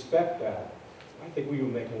 if we respect that, I think we will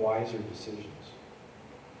make wiser decisions.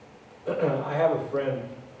 I have a friend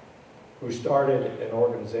who started an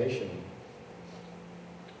organization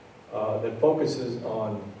that focuses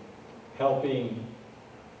on helping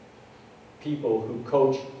people who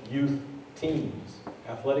coach youth teams,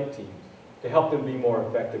 athletic teams, to help them be more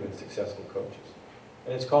effective and successful coaches.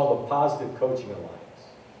 And it's called the Positive Coaching Alliance.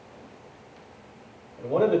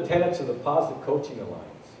 And one of the tenets of the Positive Coaching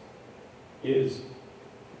Alliance is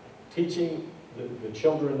teaching the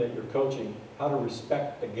children that you're coaching how to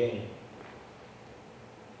respect the game.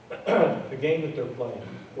 The game that they're playing,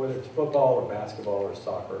 whether it's football or basketball or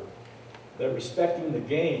soccer, that respecting the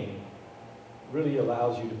game really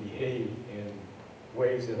allows you to behave in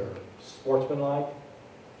ways that are sportsmanlike,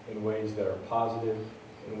 in ways that are positive,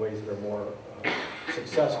 in ways that are more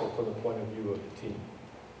successful from the point of view of the team.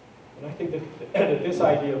 And I think that this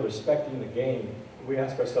idea of respecting the game, we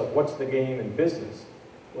ask ourselves, what's the game in business?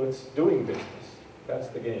 Well, it's doing business. That's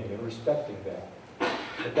the game, and respecting that.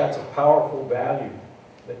 But that's a powerful value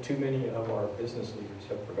that too many of our business leaders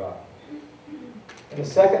have forgotten. And the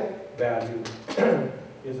second value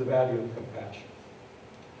is the value of compassion.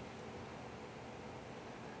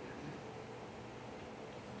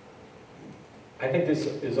 I think this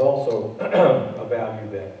is also a value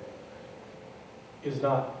that is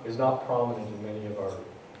not prominent in many of our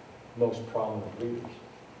most prominent leaders.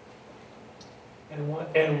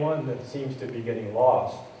 And one that seems to be getting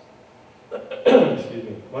lost, excuse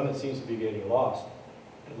me, one that seems to be getting lost,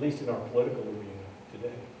 at least in our political arena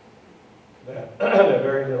today. That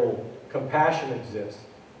very little compassion exists,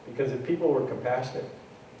 because if people were compassionate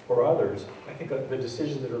for others, I think the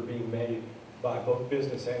decisions that are being made by both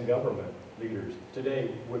business and government leaders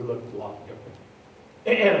today would look a lot different.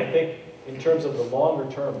 And I think in terms of the longer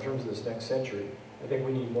term, in terms of this next century, I think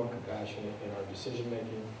we need more compassion in our decision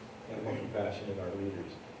making and more compassion in our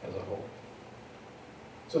leaders as a whole.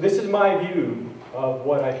 So this is my view of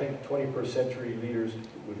what I think 21st century leaders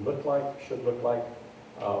would look like, should look like.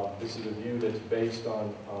 This is a view that's based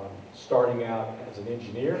on starting out as an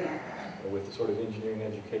engineer with sort of engineering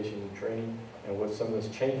education and training, and what some of those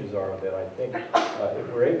changes are that I think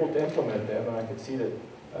if we're able to implement them, and I can see that,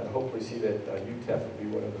 and hopefully see that UTEP will be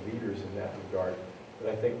one of the leaders in that regard,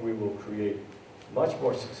 that I think we will create much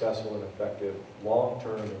more successful and effective,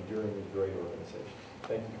 long-term, enduring, and great organizations.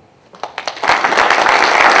 Thank you.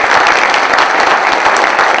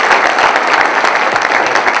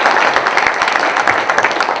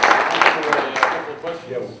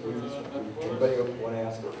 Anybody want to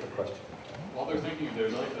ask a question? While they're thinking of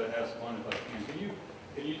it, I'd like to ask one if I can.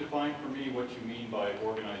 Can you define for me what you mean by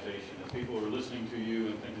organization? As people are listening to you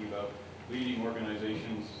and thinking about leading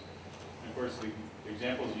organizations, and of course the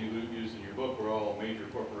examples you used in your book were all major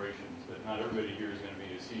corporations, but not everybody here is going to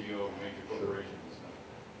be a CEO of a major corporation.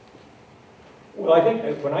 Well, I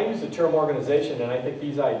think when I use the term organization, and I think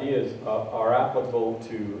these ideas are applicable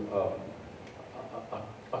to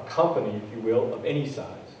a company, if you will, of any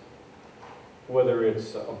size. Whether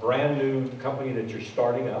it's a brand new company that you're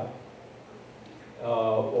starting up,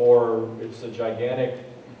 or it's a gigantic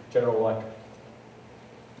General Electric.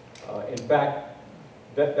 In fact,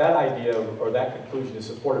 that idea or that conclusion is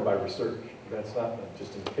supported by research. That's not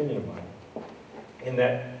just an opinion of mine. In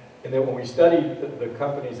that when we studied the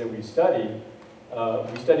companies that we studied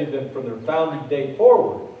them from their founding date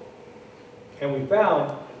forward, and we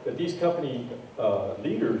found that these company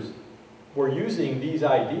leaders were using these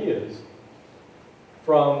ideas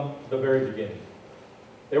from the very beginning.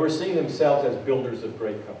 They were seeing themselves as builders of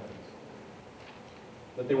great companies.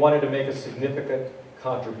 That they wanted to make a significant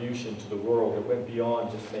contribution to the world that went beyond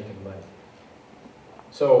just making money.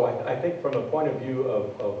 So I think from a point of view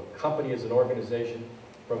of a company as an organization,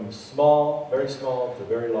 from small, very small to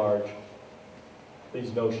very large,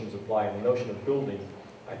 these notions apply. And the notion of building,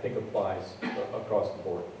 I think, applies across the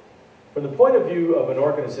board. From the point of view of an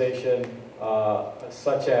organization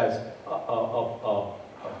such as a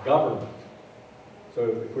government, so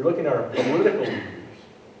if we're looking at our political leaders,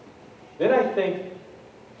 then I think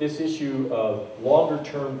this issue of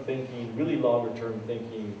longer-term thinking, really longer-term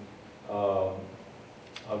thinking, of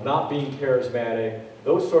not being charismatic,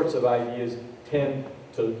 those sorts of ideas tend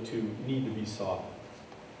to need to be softened.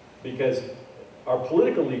 Because our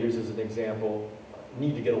political leaders, as an example,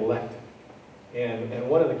 need to get elected. And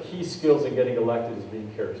one of the key skills in getting elected is being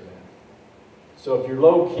charismatic. So if you're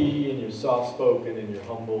low-key and you're soft-spoken and you're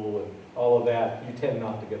humble and all of that, you tend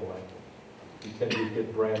not to get elected. You tend to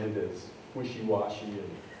get branded as wishy-washy and,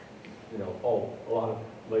 a lot of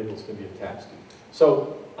labels can be attached to.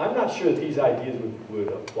 So I'm not sure that these ideas would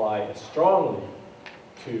apply as strongly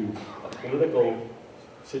to political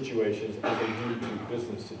situations as they do to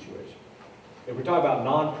business situations. If we're talking about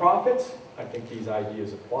nonprofits, I think these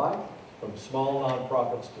ideas apply, from small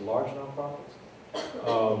nonprofits to large nonprofits.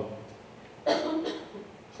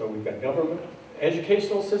 So we've got government,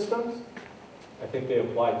 educational systems. I think they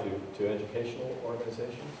apply to educational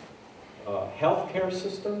organizations. Healthcare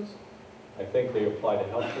systems. I think they apply to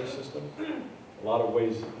healthcare systems. A lot of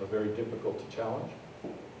ways are very difficult to challenge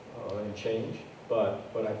and change, but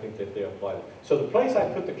I think that they apply. So the place I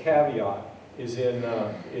put the caveat is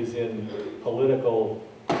in political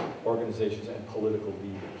organizations and political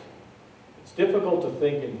leaders. It's difficult to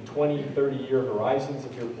think in 20, 30-year horizons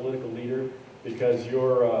if you're a political leader, because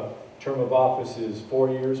your term of office is 4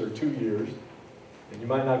 years or 2 years, and you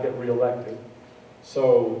might not get reelected.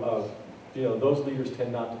 So, those leaders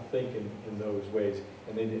tend not to think in those ways,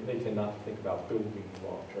 and they tend not to think about building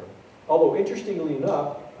long term. Although, interestingly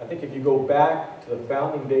enough, I think if you go back to the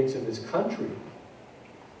founding dates of this country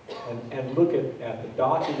and look at the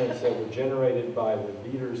documents that were generated by the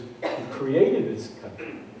leaders who created this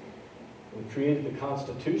country, who created the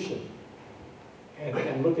Constitution,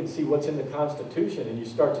 and look and see what's in the Constitution, and you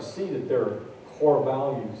start to see that there are core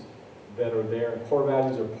values that are there, and core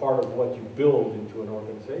values are part of what you build into an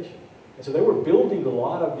organization. And so they were building a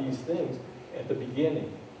lot of these things at the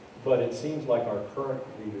beginning, but it seems like our current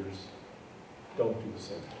leaders don't do the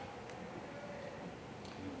same.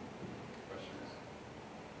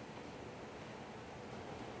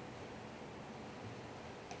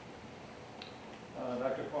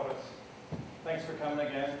 Dr. Porras, thanks for coming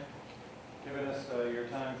again, giving us your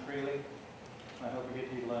time freely. I hope we get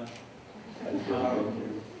to eat lunch.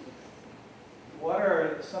 What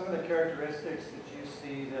are some of the characteristics that you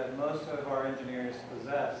see that most of our engineers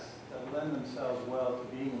possess that lend themselves well to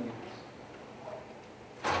being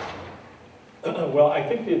leaders? Well, I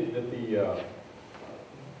think that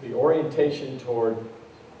the orientation toward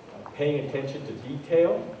paying attention to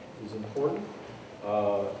detail is important.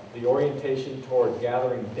 The orientation toward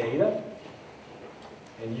gathering data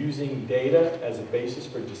and using data as a basis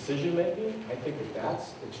for decision making, I think that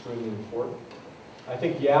that's extremely important. I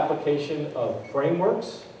think the application of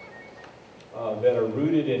frameworks that are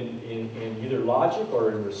rooted in either logic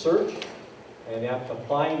or in research, and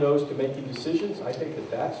applying those to making decisions, I think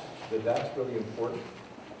that that's really important.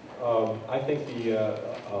 I think the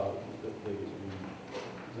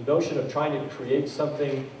notion of trying to create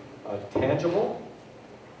something tangible,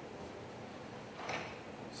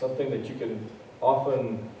 something that you can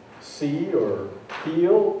often see or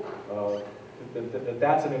feel,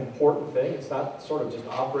 that's an important thing. It's not sort of just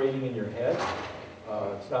operating in your head.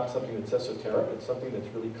 It's not something that's esoteric. It's something that's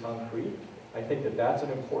really concrete. I think that that's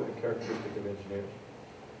an important characteristic of engineering.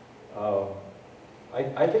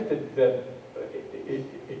 I think that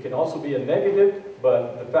it can also be a negative,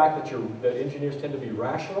 but the fact that engineers tend to be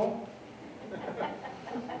rational,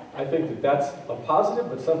 I think that that's a positive,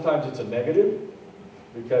 but sometimes it's a negative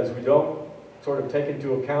because we don't sort of take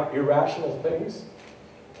into account irrational things,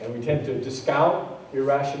 and we tend to discount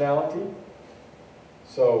irrationality.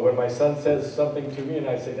 So when my son says something to me and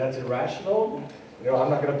I say, that's irrational, I'm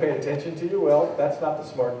not going to pay attention to you, well, that's not the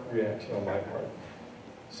smart reaction on my part.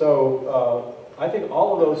 So I think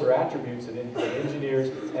all of those are attributes that engineers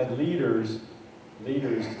and leaders,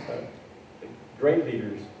 great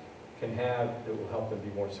leaders, can have that will help them be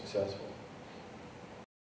more successful.